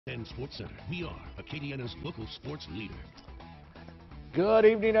And Sports Center. We are Acadiana's local sports leader. Good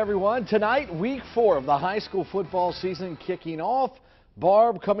evening, everyone. Tonight, week 4 of the high school football season kicking off.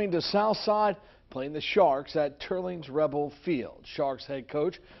 Barb coming to Southside, playing the Sharks at Teurlings Rebel Field. Sharks head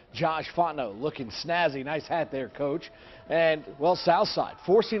coach Josh Fontenot looking snazzy. Nice hat there, coach. And, well, Southside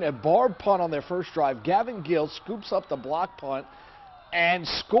forcing a Barb punt on their first drive. Gavin Gill scoops up the block punt and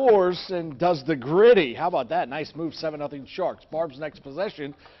scores and does the gritty. How about that? Nice move, 7-0 Sharks. Barb's next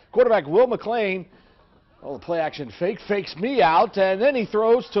possession. Quarterback Will McLean, well, the play action fakes me out, and then he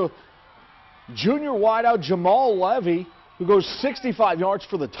throws to junior wideout Jamal Levy, who goes 65 yards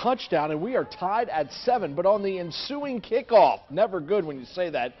for the touchdown, and we are tied at 7. But on the ensuing kickoff, never good when you say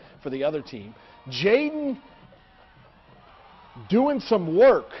that for the other team, Jaden doing some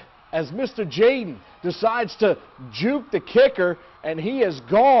work as Mr. Jaden decides to juke the kicker, and he has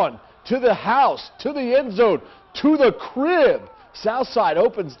gone to the house, to the end zone, to the crib. Southside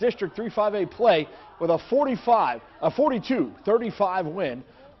opens District 3-5A play with a 42-35 win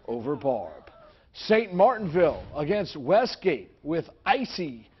over Barb. St. Martinville against Westgate with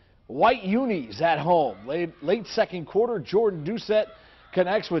icy white unis at home. Late second quarter, Jordan Doucette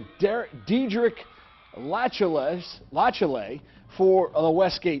connects with Diedrich Lachele for the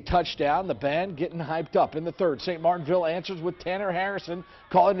Westgate touchdown. The band getting hyped up in the third. St. Martinville answers with Tanner Harrison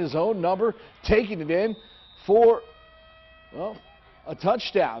calling his own number, taking it in for, well, a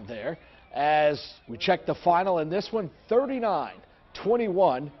touchdown there. As we check the final in this one,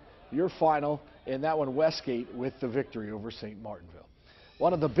 39-21, your final in that one, Westgate with the victory over St. Martinville.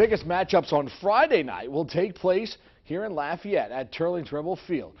 One of the biggest matchups on Friday night will take place here in Lafayette at Teurlings Rebel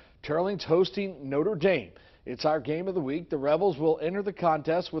Field. Teurlings hosting Notre Dame. It's our game of the week. The Rebels will enter the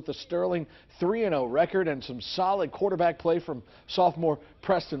contest with a sterling 3-0 record and some solid quarterback play from sophomore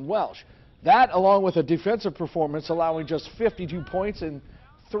Preston Welsh. That, along with a defensive performance allowing just 52 points in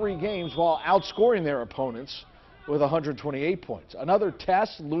 3 games while outscoring their opponents with 128 points. Another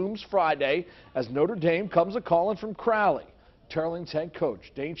test looms Friday as Notre Dame comes a-calling from Crowley. Teurlings head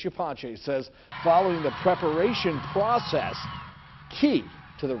coach Dane Chiapanche says following the preparation process key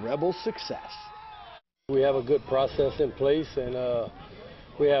to the Rebels' success. We have a good process in place, and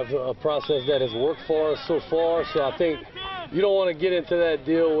we have a process that has worked for us so far. So I think you don't want to get into that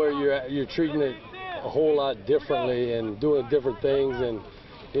deal where you're treating it a whole lot differently and doing different things, and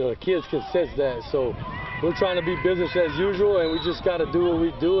you know the kids can sense that. So we're trying to be business as usual, and we just got to do what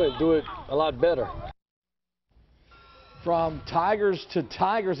we do and do it a lot better. From Tigers to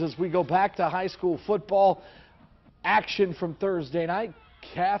Tigers as we go back to high school football action from Thursday night.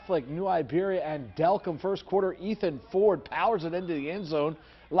 Catholic, New Iberia, and Delcom first quarter. Ethan Ford powers it into the end zone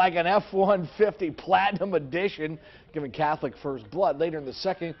like an F-150 Platinum Edition, giving Catholic first blood. Later in the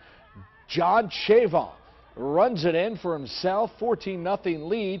second, John Chavon runs it in for himself, 14-0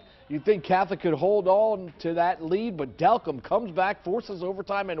 lead. You'd think Catholic could hold on to that lead, but Delcom comes back, forces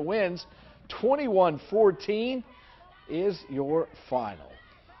overtime, and wins. 21-14 is your final.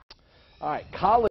 All right, college.